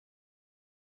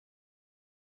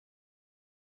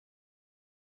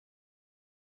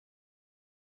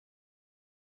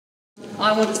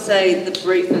I want to say the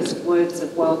briefest words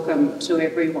of welcome to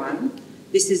everyone.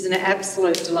 This is an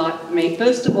absolute delight for me.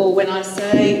 First of all, when I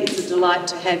say it's a delight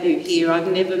to have you here,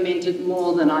 I've never meant it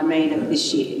more than I mean it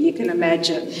this year. You can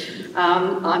imagine.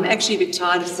 I'm actually a bit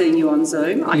tired of seeing you on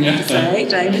Zoom, I have to say,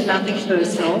 David, nothing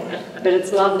personal, but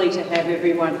it's lovely to have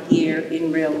everyone here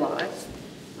in real life.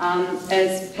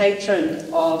 As patron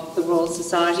of the Royal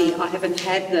Society, I haven't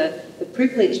had the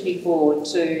privilege before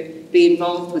to be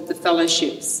involved with the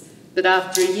fellowships. But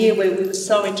after a year where we were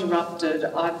so interrupted,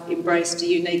 I've embraced a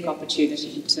unique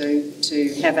opportunity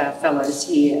to have our fellows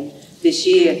here this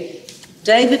year.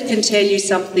 David can tell you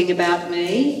something about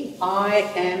me. I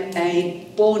am a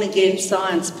born-again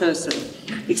science person,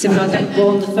 except I wasn't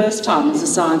born the first time as a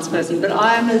science person, but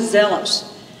I am a zealot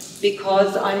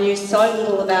because I knew so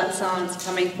little about science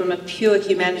coming from a pure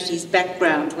humanities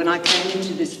background when I came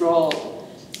into this role.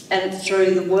 And it's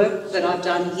through the work that I've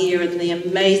done here and the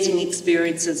amazing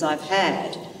experiences I've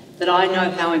had that I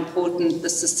know how important the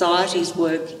Society's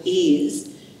work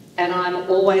is, and I'm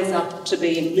always up to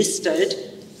be enlisted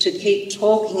to keep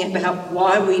talking about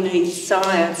why we need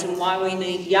science and why we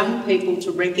need young people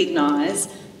to recognise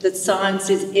that science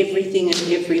is everything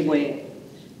and everywhere.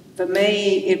 For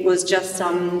me, it was just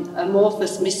some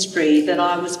amorphous mystery that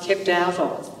I was kept out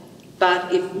of.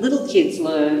 But if little kids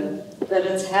learn that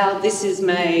it's how this is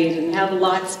made and how the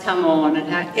lights come on and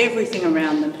how everything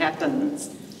around them happens,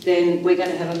 then we're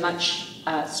going to have a much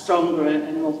stronger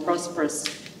and more prosperous,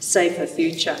 safer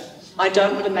future. I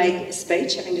don't want to make a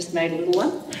speech, having just made a little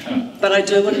one, but I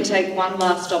do want to take one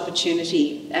last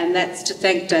opportunity, and that's to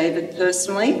thank David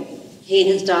personally. He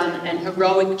has done an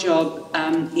heroic job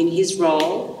in his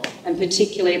role, and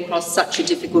particularly across such a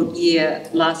difficult year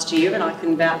last year, and I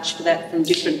can vouch for that from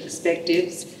different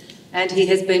perspectives. And he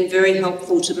has been very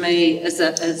helpful to me as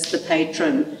the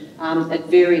patron at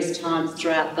various times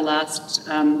throughout the last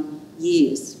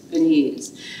years and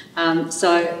years.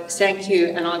 So thank you,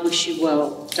 and I wish you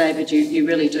well, David. You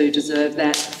really do deserve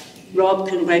that. Rob,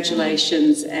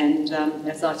 congratulations, and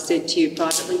as I've said to you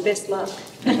privately, best luck.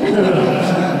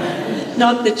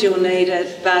 Not that you'll need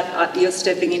it, but you're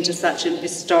stepping into such an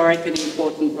historic and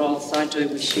important role, so I do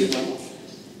wish you well.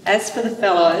 As for the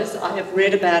fellows, I have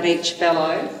read about each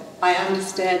fellow. I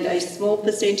understand a small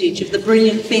percentage of the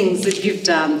brilliant things that you've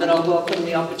done, but I'll welcome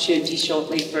the opportunity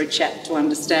shortly for a chat to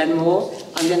understand more.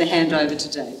 I'm going to hand over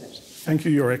to David. Thank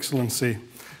you, Your Excellency.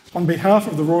 On behalf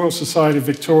of the Royal Society of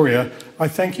Victoria, I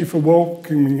thank you for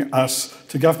welcoming us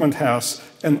to Government House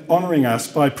and honouring us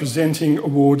by presenting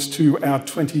awards to our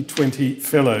 2020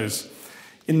 Fellows.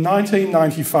 In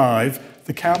 1995,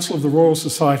 the Council of the Royal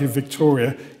Society of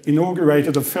Victoria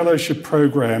inaugurated a fellowship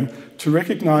program to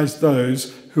recognise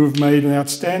those who have made an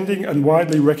outstanding and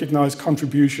widely recognised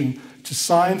contribution to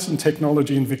science and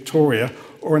technology in Victoria,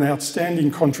 or an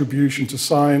outstanding contribution to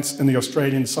science and the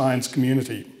Australian science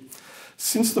community.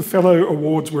 Since the Fellow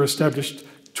Awards were established,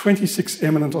 26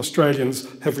 eminent Australians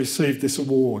have received this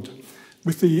award.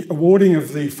 With the awarding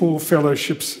of the 4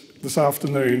 fellowships this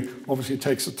afternoon, obviously it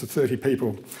takes it to 30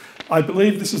 people. I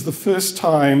believe this is the first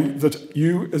time that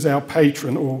you, as our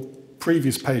patron, or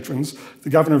previous patrons, the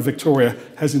Governor of Victoria,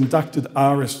 has inducted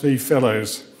RSV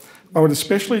Fellows. I would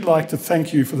especially like to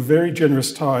thank you for the very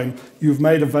generous time you've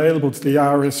made available to the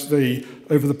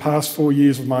RSV over the past 4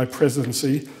 years of my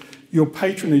presidency. Your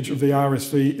patronage of the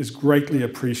RSV is greatly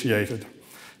appreciated.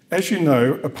 As you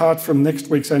know, apart from next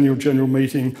week's annual general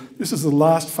meeting, this is the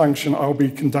last function I'll be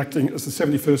conducting as the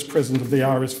 71st President of the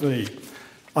RSV.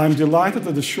 I'm delighted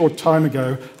that a short time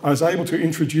ago I was able to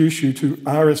introduce you to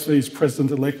RSV's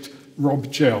President-elect,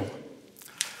 Rob Gell.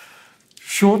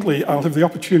 Shortly, I'll have the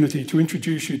opportunity to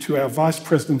introduce you to our Vice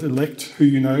President-elect, who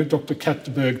you know, Dr. Kat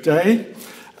de Berg-Day,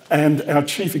 and our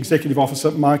Chief Executive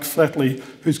Officer, Mike Flatley,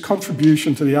 whose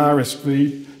contribution to the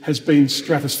RSV has been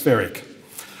stratospheric.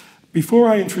 Before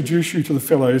I introduce you to the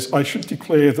Fellows, I should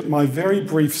declare that my very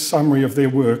brief summary of their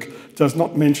work does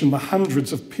not mention the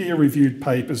hundreds of peer-reviewed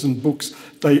papers and books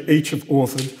they each have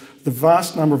authored, the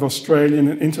vast number of Australian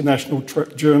and international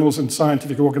journals and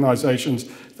scientific organisations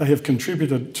they have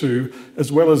contributed to,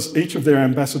 as well as each of their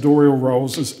ambassadorial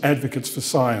roles as advocates for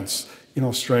science in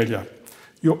Australia.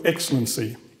 Your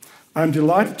Excellency, I'm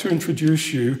delighted to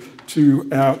introduce you to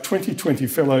our 2020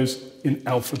 Fellows in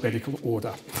alphabetical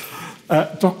order.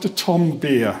 Dr. Tom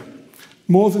Beer.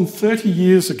 More than 30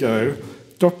 years ago,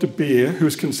 Dr. Beer, who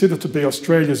is considered to be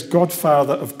Australia's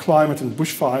godfather of climate and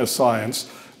bushfire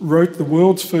science, wrote the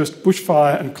world's first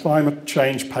bushfire and climate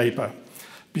change paper.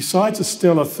 Besides a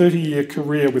stellar 30-year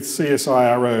career with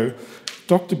CSIRO,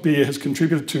 Dr. Beer has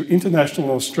contributed to international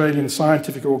and Australian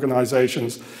scientific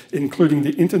organisations, including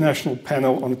the International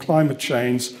Panel on Climate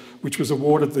Change, which was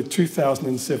awarded the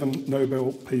 2007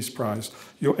 Nobel Peace Prize.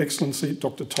 Your Excellency,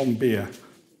 Dr. Tom Beer.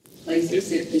 Please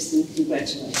accept this and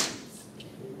congratulations.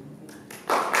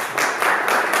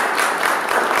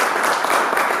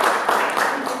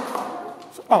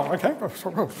 Oh, okay.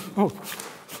 Oh.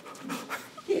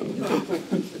 Yeah, you're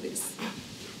welcome for this.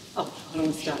 Oh, I don't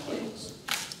want to start there.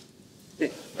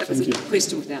 That was a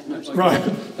question without notice. Right.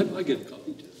 I get a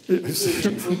copy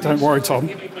too. Don't worry, Tom.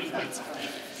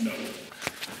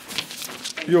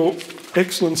 Your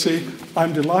Excellency,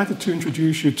 I'm delighted to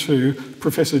introduce you to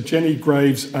Professor Jenny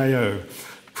Graves AO.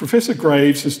 Professor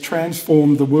Graves has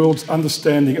transformed the world's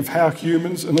understanding of how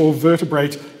humans and all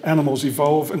vertebrate animals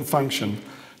evolve and function.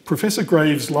 Professor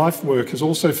Graves' life work has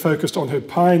also focused on her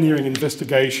pioneering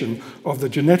investigation of the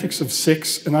genetics of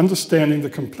sex and understanding the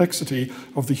complexity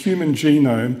of the human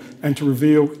genome and to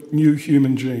reveal new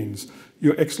human genes.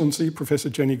 Your Excellency, Professor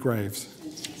Jenny Graves.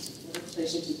 Fantastic. What a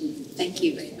pleasure to be here. Thank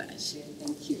you very much.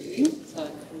 Thank you.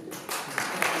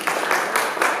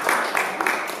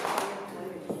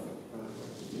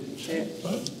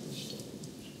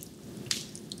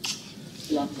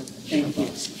 Lovely. Thank you.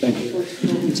 Thank you. I look forward to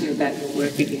talking to you about your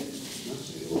work again.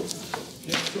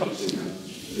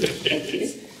 Thank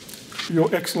you.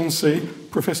 Your Excellency,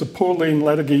 Professor Pauline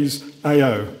Ladiges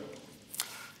AO.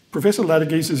 Professor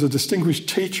Ladiges is a distinguished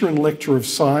teacher and lecturer of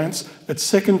science at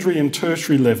secondary and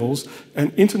tertiary levels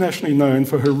and internationally known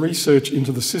for her research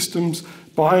into the systems,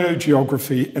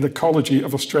 biogeography and ecology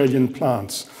of Australian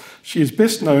plants. She is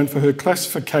best known for her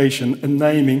classification and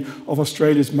naming of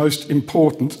Australia's most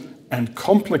important and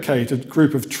complicated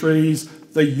group of trees,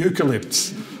 the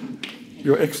eucalypts.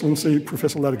 Your Excellency,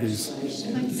 Professor Ladiges.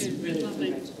 Thank you. Really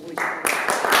lovely.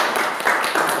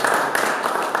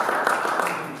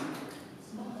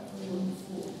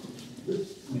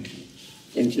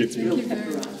 Thank you. It's real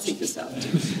paparazzi this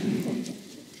afternoon.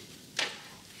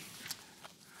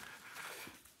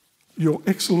 Your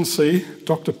Excellency,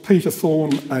 Dr. Peter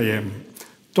Thorne AM.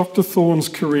 Dr. Thorne's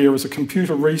career as a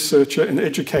computer researcher and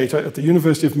educator at the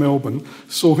University of Melbourne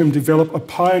saw him develop a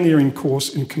pioneering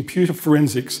course in computer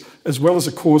forensics as well as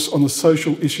a course on the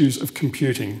social issues of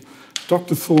computing.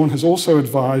 Dr. Thorne has also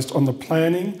advised on the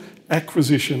planning,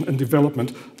 acquisition and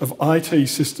development of IT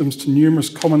systems to numerous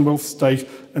Commonwealth, state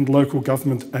and local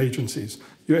government agencies.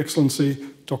 Your Excellency,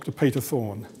 Dr. Peter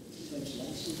Thorne.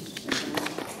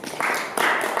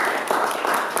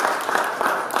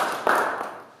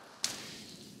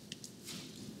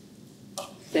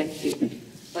 Thank you.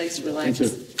 Please relax.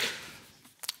 Thank you.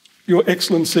 Your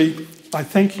Excellency, I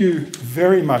thank you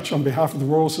very much on behalf of the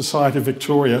Royal Society of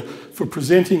Victoria for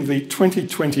presenting the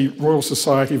 2020 Royal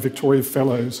Society of Victoria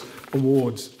Fellows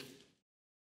Awards.